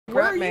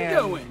Where are you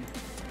going?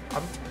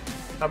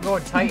 I'm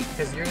going tight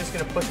because you're just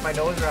gonna push my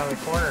nose around the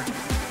corner.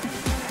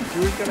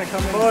 Who's gonna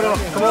come in?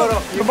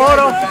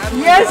 Komodo!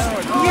 Yes!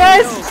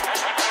 Yes!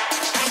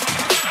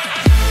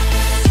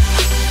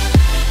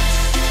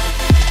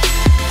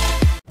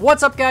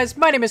 What's up, guys?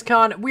 My name is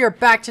Con. We are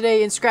back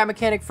today in Scrap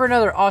Mechanic for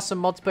another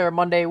awesome multiplayer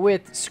Monday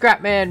with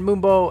Scrapman,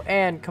 Moombo,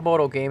 and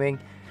Komodo Gaming.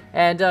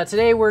 And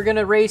today we're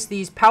gonna race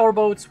these power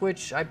boats,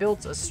 which I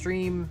built in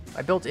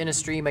a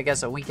stream, I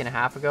guess, a week and a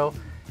half ago.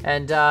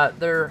 And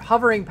they're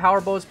hovering power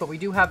boats, but we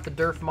do have the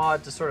Derf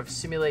mod to sort of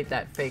simulate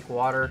that fake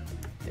water.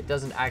 It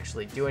doesn't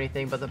actually do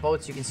anything, but the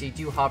boats, you can see,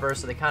 do hover,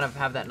 so they kind of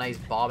have that nice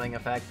bobbing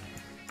effect.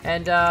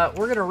 And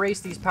we're gonna race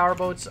these power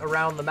boats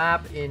around the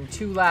map in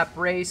 2-lap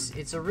race.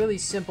 It's a really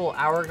simple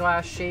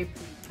hourglass shape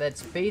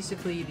that's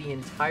basically the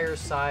entire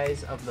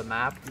size of the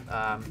map.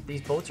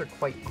 These boats are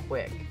quite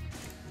quick.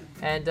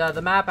 And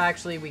the map,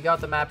 actually, we got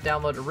the map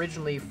downloaded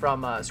originally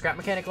from Scrap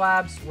Mechanic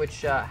Labs,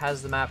 which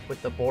has the map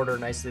with the border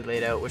nicely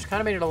laid out, which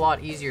kind of made it a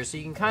lot easier. So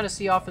you can kind of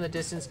see off in the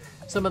distance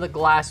some of the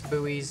glass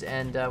buoys,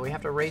 and we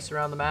have to race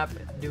around the map,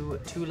 do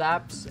 2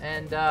 laps,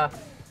 and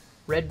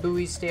red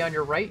buoys stay on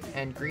your right,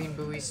 and green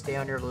buoys stay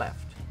on your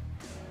left.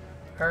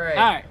 All right.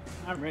 All right,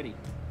 I'm ready.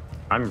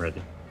 I'm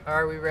ready.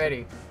 Are we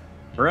ready?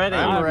 Ready.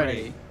 I'm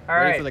ready. All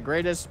Ready right. for the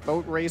greatest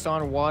boat race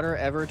on water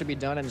ever to be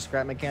done in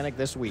Scrap Mechanic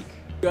this week.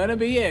 Gonna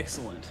be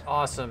excellent.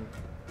 Awesome.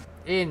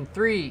 In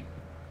 3,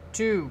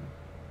 2,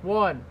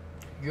 1,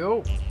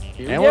 go.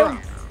 And we're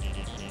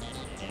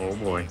off. Oh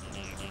boy.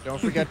 Don't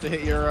forget to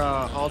hit your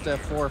Alt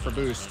F4 for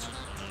boost.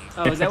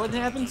 Oh, is that what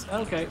happens?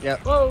 Okay.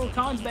 Yep. Whoa,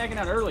 Con's backing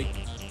out early.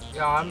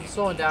 Yeah, I'm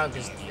slowing down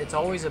because it's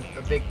always a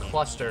big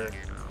cluster.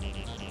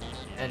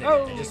 And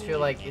Oh. I just feel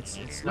like it's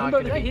not Moombo,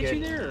 going did to I be hit good.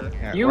 you there? Or?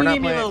 Yeah, You we're gave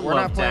not me a playing, little we're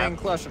not love playing tap.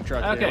 cluster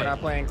truck Okay. here. We're not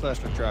playing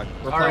cluster truck.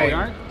 We're All playing,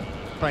 right.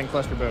 playing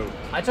cluster boat.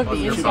 I took the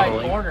You're inside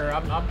following. corner.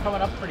 I'm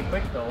coming up pretty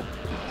quick though.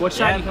 What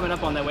shot are you coming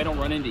up on that way? Don't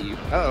run into you.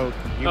 Uh-oh.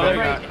 You Oh, better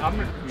right. not.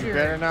 You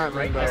better not,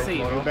 right Moombo. there. I see.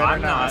 You Well, better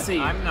I'm not. not. See.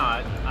 I'm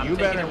not. I'm You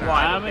taking better it not.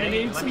 wide. I'm gonna Okay?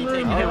 need Let some me room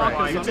take here. it All Alright, right,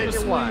 wide. you I'm take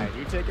gonna it wide.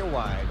 You take it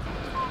wide.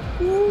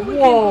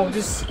 Whoa!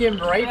 Just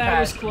skimmed right That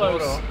was past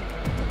close.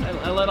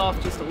 Komodo. I let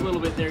off just a little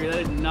bit there.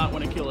 I did not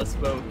want to kill us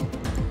both.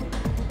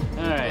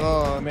 All right.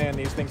 Oh man,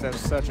 these things have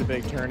such a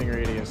big turning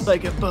radius. It's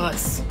like a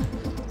bus.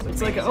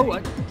 It's like a, oh,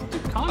 what?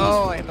 Dude, Con just,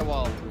 Oh, I hit the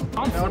wall.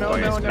 Con No, no,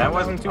 flipped. no, no. That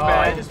wasn't too Oh,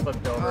 I bad. just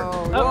flipped over. Oh,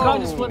 Oh, no.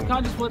 Con just flipped.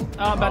 Con just flipped.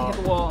 Oh, I'm about to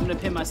hit the wall. I'm gonna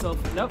pin myself.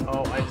 Nope.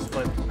 Oh, I just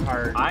flipped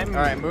hard. I'm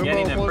All right, Moombo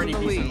getting a pulls pretty the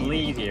decent lead.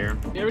 lead here.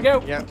 Here we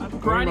go. Yep. I'm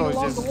grinding Moombo's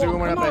along just the wall.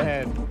 zooming Come up on.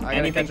 ahead. I gotta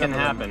Anything catch up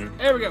can with him. happen.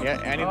 There we go.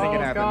 Yeah, anything Oh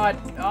can happen. God!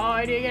 Oh,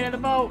 I didn't get in the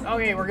boat.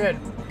 Okay, we're good.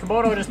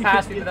 Komodo just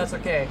passed me, but that's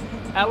okay.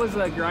 I was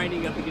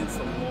grinding up against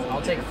the wall.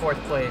 I'll take 4th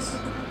place.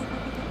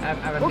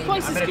 Fourth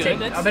place is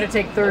good. I'm gonna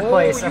take 3rd Oh,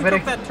 place. you I'm gonna.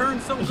 took that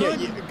turn so Yeah,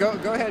 good.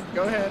 go ahead,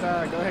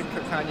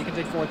 Con. You can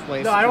take 4th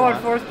place. No, I if don't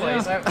you want 4th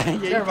place. Yeah,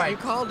 Never you mind.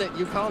 called it.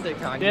 You called it,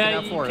 Con. You Yeah, can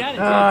have you 4th. got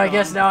it. Oh, I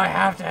guess now I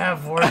have to have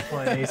 4th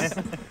place.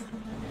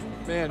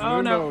 Man, Oh,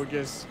 Moombo no.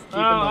 just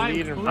keeping Oh, the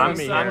lead in I'm front of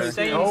me I'm here.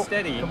 staying Oh,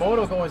 steady.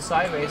 Komodo going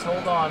sideways.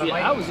 Hold on. Yeah,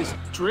 I was just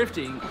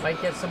drifting. Might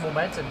get some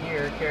momentum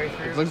here. Carry It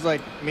through. looks like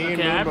me Okay,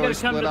 and I've Moombo got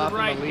to come to split the off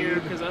right in the here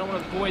lead. because I don't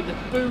want to avoid the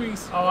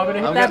buoys. Oh, I'm gonna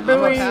hit I'm that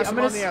gonna buoy. pass I'm him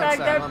gonna on the smack outside.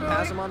 that I'm gonna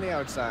pass buoy. him on the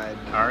outside.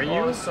 Are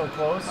Oh, you? so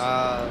close.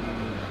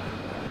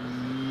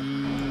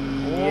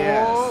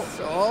 Yes.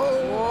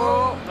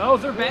 Oh. Oh,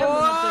 they're battling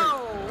up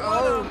there.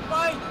 Oh.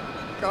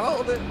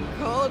 Called it.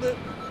 Called it.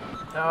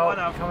 Oh, what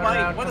a coming fight,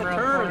 around, what a coming around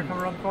the turn. corner,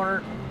 coming around the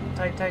corner.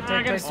 Tight, tight, I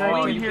tight, gotta tight, swing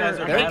Oh, tight. you here. guys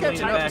are They're battling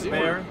catching up back too.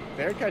 there.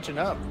 They're catching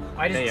up.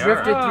 I just They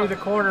drifted are. through the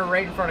corner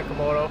right in front of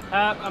Komodo.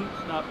 I'm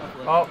not.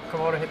 Oh,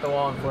 Komodo hit the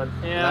wall and flipped.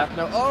 Yeah.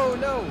 No. Oh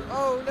no.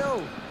 Oh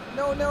no.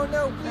 No, no,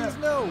 no. Please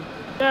no.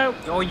 No.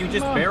 Oh, you just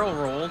Come on. barrel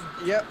rolled.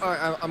 Yep. All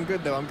right, I'm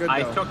good though. I'm good though.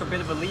 I took a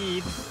bit of a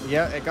lead.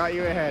 Yeah, it got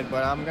you ahead,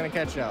 but I'm gonna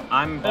catch up.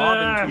 I'm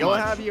bobbing too You'll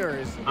much. have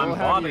yours. I'm You'll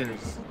have bobbing.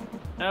 yours.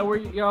 Where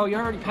you? Oh, you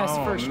already passed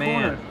the Oh, first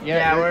man. corner.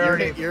 Yeah, we're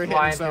already you're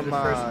flying hitting through the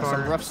first some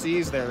corner. rough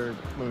seas there,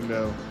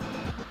 Mundo.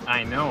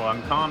 I know.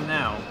 I'm calm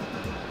now.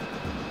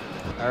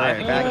 All I right,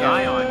 think back I at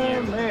got it. eye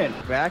on you. Man.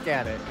 Back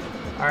at it.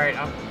 All right,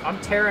 I'm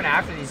tearing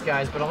after these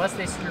guys, but unless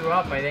they screw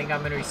up, I think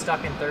I'm gonna be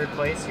stuck in 3rd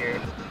place here.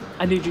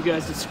 I need you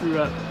guys to screw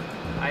up.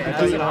 I That's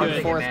thought you what I'm wanted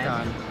thinking, fourth, man.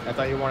 Con. I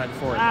thought you wanted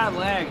fourth. Ah,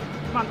 lag.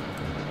 Come on.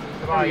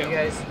 Come on, There you we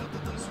go. guys.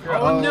 Screw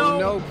up. Oh, no.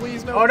 no,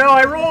 please no. Oh no,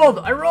 I rolled!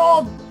 I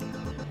rolled!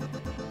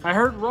 I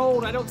heard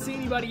rolled. I don't see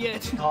anybody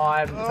yet. Oh,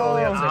 I'm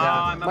totally upside Ah,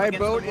 down. I'm up My against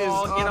boat the is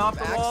wall. Get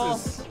off off the wall.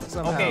 axis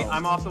somehow. Okay,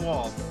 I'm off the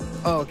wall.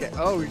 Oh, okay.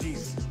 Oh,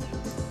 jeez.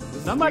 This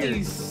is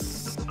Somebody's.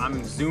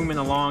 I'm zooming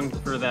along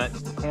for that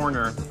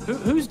corner.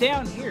 Who's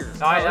down here? Oh,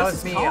 that this was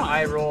is me. Con.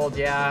 I rolled.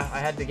 Yeah, I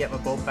had to get my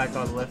boat back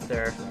on the lift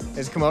there. weird.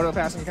 Is Komodo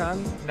passing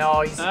Con? No,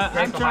 he's I'm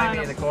right behind trying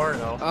me in to- the corner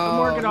though. Oh,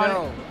 working on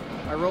no.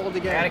 I rolled I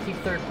gotta again. keep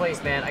 3rd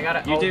place, man. I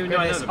gotta. You oh, do know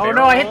goodness. the Oh no,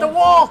 barrel I hit the roll?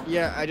 wall!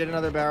 Yeah, I did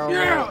another barrel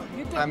Yeah, roll.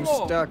 hit that I'm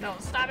wall. stuck. No,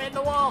 stop hitting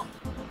the wall!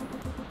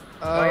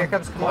 Oh, here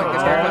comes Komodo. Oh,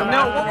 He's gonna come no,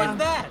 after what me. was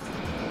that?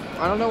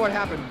 I don't know what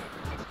happened.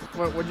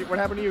 What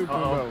happened to you,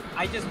 Uh-oh. Komodo?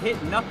 I just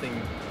hit nothing.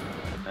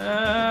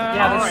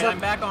 Yeah, All there's right, some- I'm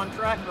back on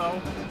track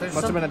though. There's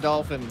Must have been a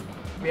dolphin.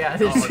 Yeah,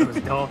 Oh, it was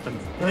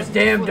dolphins. those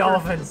damn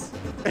dolphins.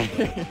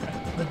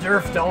 The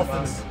Durf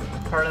dolphins.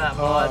 Part of that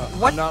mod.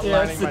 I'm not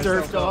Yeah, it's lining the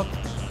myself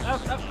Durf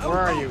up. dog. Where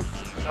are you?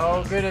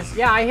 Oh goodness.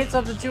 Yeah, I hit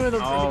something too in the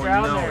Oh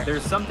ground no, there.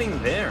 there's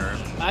something there.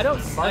 I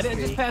Must be.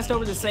 just passed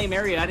over the same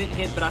area. I didn't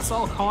hit, but I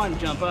saw Con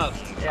jump up.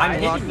 Yeah, I'm I,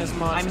 Loch hitting Ness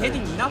Monster. I'm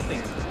hitting nothing.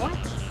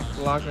 What?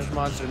 Loch Ness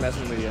Monster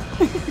messing with you.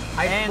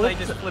 And I flipped-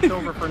 just flipped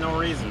over for no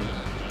reason.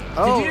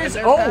 Oh, you and just-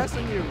 they're oh.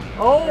 passing you.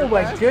 Oh They're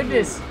my passing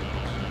goodness. you.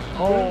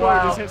 Oh Moonbow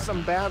wow. just hit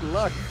some bad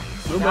luck.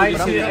 Now you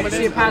But I'm see, coming you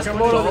see in. it past I'm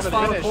coming Komodo in this to the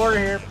final finish. quarter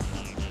here.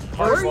 First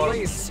Where are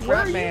place, you, where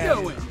are you Scrapman.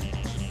 going?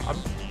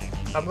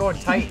 I'm going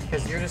tight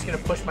because you're just gonna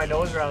push my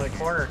nose around the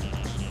corner.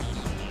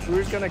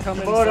 Who's gonna come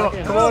Komodo, in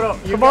second?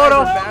 Komodo, You Komodo. guys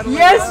are battling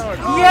Yes, it out.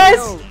 Oh, yes.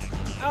 no.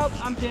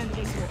 Oh, I'm pinned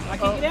against the wall. I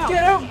can't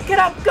get out. Get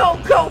up, go,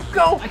 go,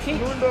 go. I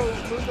can't.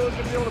 Moonbo's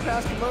gonna be able to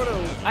pass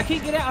Komodo. I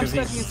can't get out. I'm Because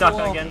stuck he's against stuck the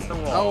wall. against the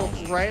wall.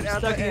 Oh, right at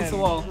Stuck the against end. the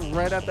wall.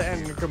 Right at the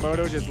end,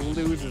 Komodo just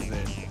loses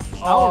it.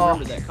 I'll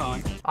remember that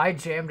Con. I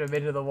jammed him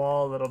into the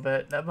wall a little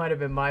bit. That might have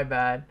been my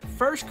bad.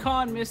 First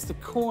Con missed the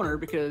corner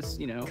because,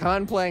 you know.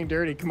 Con playing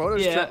dirty.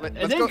 Komodo's Yeah, let's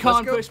and then go, Con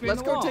let's go, pushed me in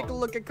let's the go wall. take a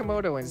look at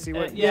Komodo and see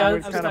what, yeah, what I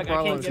was kind like, of I can't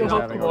problems get he's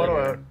out. having. Komodo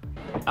over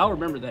out. I'll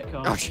remember that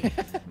Con. Okay.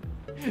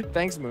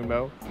 Thanks,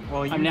 Moonbo.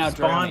 Well, you I'm now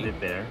spawned drowning. it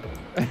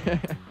there.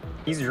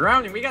 He's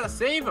drowning. We gotta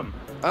save him.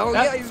 Oh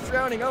yeah, he's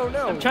drowning. Oh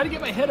no. I'm trying to get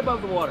my head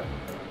above the water.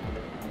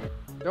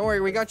 Don't worry,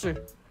 we got you.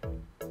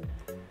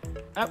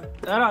 Oh,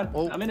 hold on.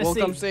 We'll, I'm in a we'll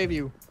seat. come save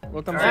you.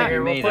 We'll come All save right, you.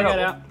 here, made we'll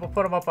it.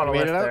 put him up on a You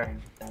made lift it out? there.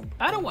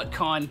 I don't want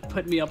Con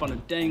putting me up on a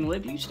dang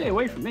lip. You stay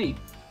away from me.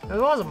 It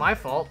wasn't my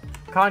fault.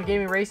 Con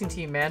Gaming Racing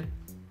Team, man.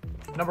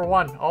 Number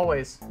one,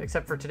 always.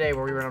 Except for today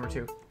where we were number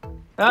two.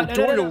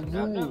 Doyle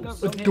no, rules.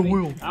 don't hit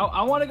me.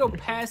 I want to go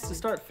past the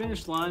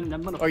start-finish line. And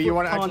I'm gonna. Oh, you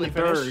want to actually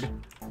the finish? third.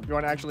 You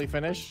want to actually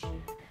finish?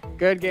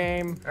 Good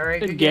game. All right,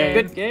 Good good game.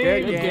 game. Good game.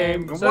 Good Good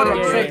game. game. So, What a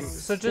Good game.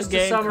 so just Good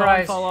to game.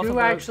 summarize, Con fall off who a boat.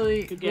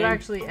 actually Good who game.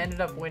 actually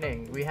ended up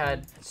winning? We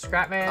had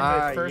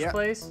Scrapman with first yep.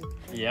 place,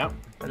 Yep.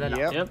 and then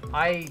Yep. Yep.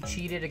 I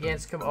cheated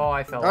against Oh,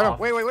 I fell Oh no! off.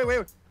 Wait!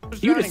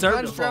 You deserve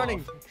Con's to fall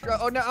drowning.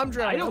 Oh no! I'm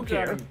drowning. I don't I'm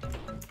care. drowning.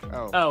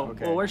 Oh. Oh,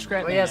 okay. well, where's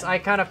Scrapman? Well, yes, I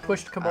kind of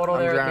pushed Komodo I'm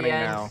there at the drowning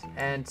end now.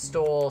 and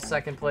stole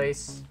second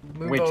place.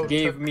 Which Moonbo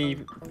gave took- me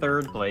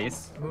third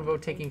place. Moonbo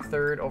taking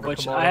third over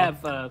Which Komodo. I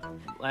have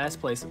last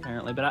place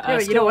apparently, but Yeah, I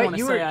but still you know want what? to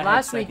You say were I had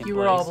last week. second You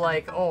were all place.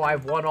 like, "Oh,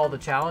 I've won all the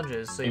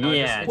challenges," so you know,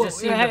 Yeah. it just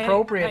seemed hey,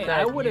 appropriate hey,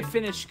 that I would you- have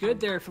finished good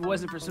there if it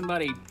wasn't for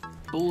somebody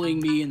bullying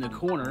me in the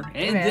corner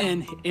and man.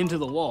 then into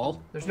the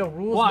wall. There's no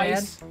rules,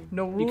 Twice. man.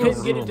 No You rules.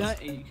 couldn't get it done.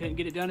 You couldn't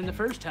get it done in the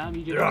first time.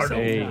 You did it the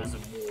second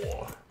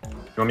time.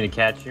 You want me to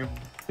catch you?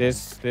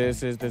 This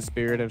is the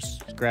spirit of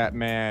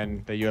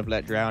Scrapman that you have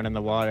let drown in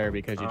the water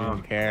because you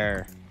didn't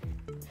care.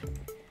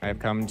 I have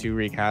come to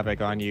wreak havoc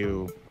on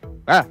you.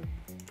 Ah!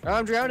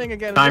 I'm drowning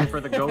again. Time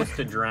for the ghost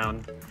to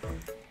drown.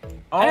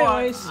 Oh,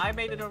 Anyways. I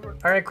made it over.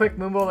 All right, quick,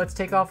 Moonbo. Let's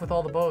take off with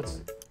all the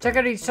boats. Check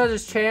out each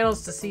other's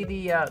channels to see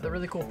the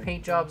really cool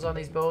paint jobs on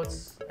these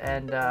boats,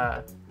 and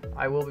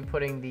I will be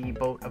putting the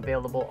boat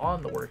available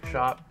on the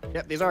workshop.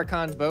 Yep, these are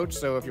Con's boats,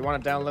 so if you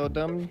want to download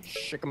them,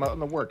 check them out in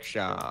the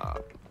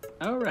workshop.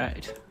 All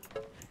right.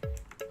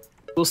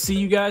 We'll see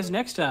you guys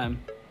next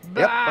time.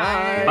 Yep,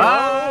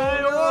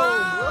 bye.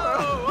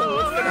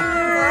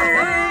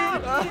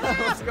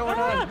 What's going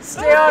on?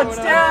 Stay on, What's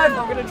stay going on.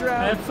 I'm gonna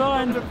drown. Have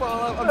fun. I'm gonna fall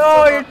off.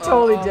 Oh, you're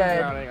totally I'm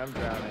dead. I'm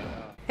drowning.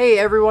 Hey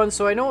everyone,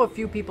 so I know a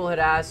few people had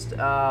asked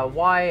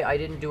why I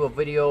didn't do a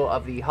video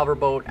of the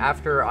hoverboat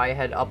after I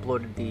had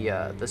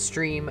uploaded the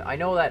stream. I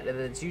know that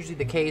it's usually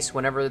the case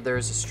whenever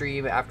there's a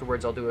stream.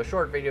 Afterwards I'll do a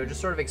short video just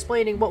sort of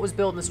explaining what was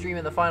built in the stream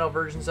and the final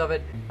versions of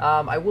it.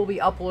 I will be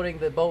uploading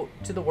the boat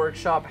to the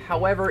workshop,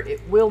 however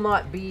it will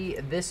not be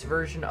this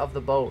version of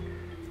the boat.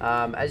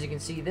 As you can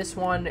see, this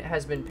one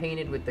has been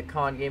painted with the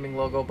Con Gaming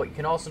logo, but you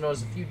can also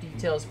notice a few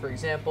details. For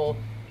example,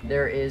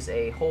 there is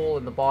a hole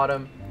in the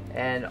bottom,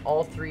 and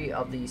all three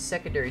of the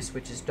secondary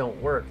switches don't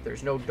work.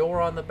 There's no door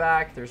on the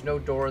back, there's no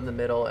door in the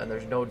middle, and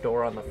there's no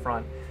door on the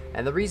front.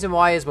 And the reason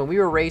why is when we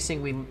were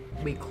racing,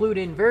 we clued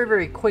in very,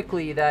 very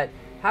quickly that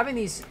having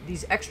these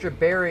extra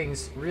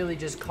bearings really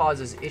just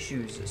causes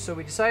issues. So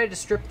we decided to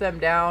strip them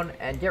down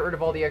and get rid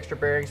of all the extra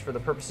bearings for the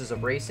purposes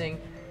of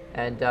racing.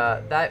 And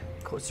that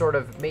sort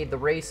of made the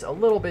race a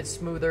little bit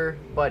smoother,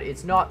 but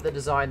it's not the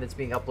design that's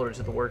being uploaded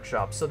to the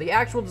workshop. So the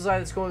actual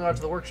design that's going on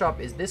to the workshop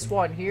is this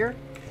one here.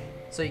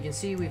 So you can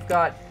see we've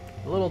got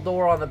a little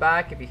door on the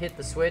back if you hit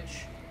the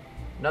switch,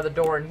 another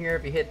door in here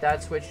if you hit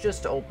that switch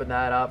just to open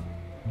that up.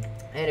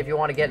 And if you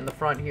want to get in the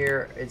front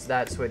here, it's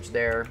that switch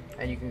there,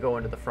 and you can go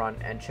into the front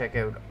and check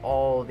out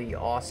all the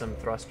awesome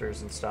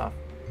thrusters and stuff.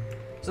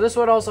 So this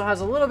one also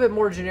has a little bit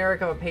more generic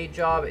of a paint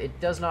job. It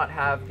does not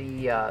have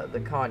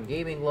the Con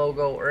Gaming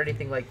logo or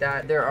anything like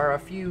that. There are a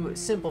few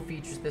simple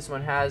features this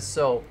one has.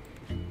 So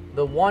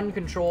the one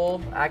control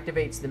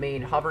activates the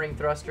main hovering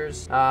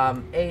thrusters.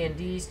 A and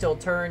D still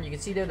turn. You can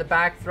see there the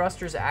back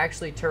thrusters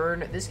actually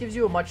turn. This gives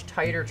you a much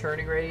tighter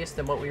turning radius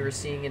than what we were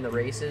seeing in the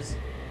races.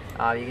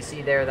 You can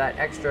see there that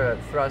extra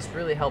thrust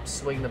really helps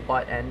swing the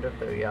butt end of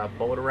the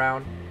boat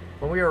around.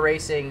 When we were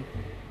racing,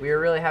 we were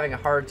really having a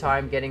hard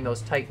time getting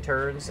those tight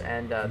turns,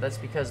 and that's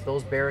because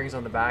those bearings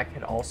on the back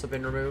had also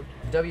been removed.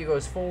 W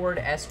goes forward,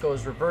 S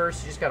goes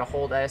reverse. You just gotta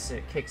hold S and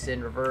it kicks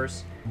in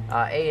reverse.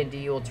 A and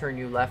D will turn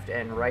you left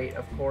and right,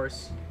 of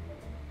course.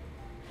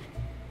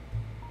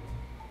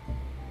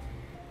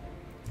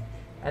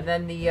 And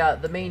then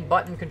the main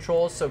button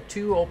controls, so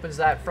 2 opens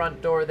that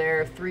front door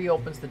there, 3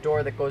 opens the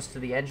door that goes to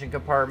the engine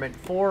compartment,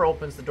 4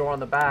 opens the door on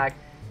the back,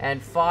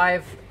 and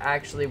 5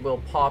 actually will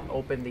pop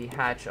open the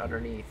hatch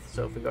underneath.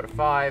 So if we go to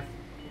 5,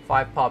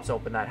 5 pops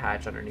open that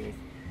hatch underneath.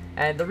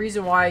 And the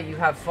reason why you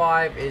have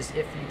 5 is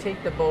if you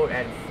take the boat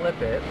and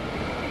flip it.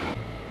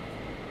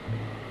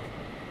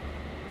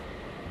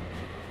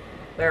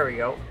 There we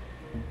go.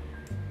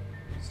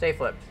 Stay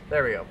flipped.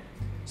 There we go.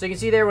 So you can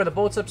see there when the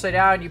boat's upside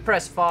down, you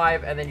press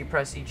 5 and then you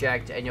press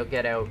eject and you'll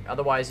get out.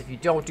 Otherwise, if you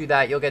don't do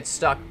that, you'll get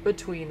stuck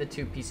between the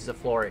 2 pieces of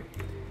flooring.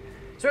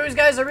 So anyways,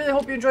 guys, I really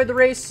hope you enjoyed the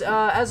race.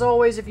 As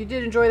always, if you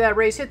did enjoy that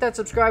race, hit that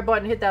subscribe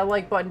button, hit that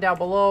like button down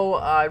below.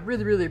 I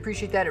really, really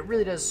appreciate that. It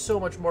really does so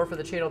much more for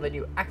the channel than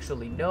you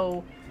actually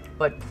know.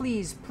 But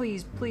please,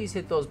 please, please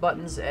hit those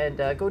buttons and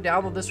go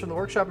download this from the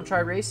workshop and try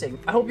racing.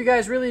 I hope you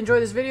guys really enjoy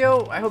this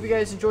video. I hope you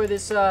guys enjoy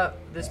this,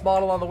 this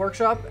model on the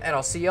workshop, and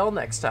I'll see y'all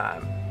next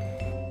time.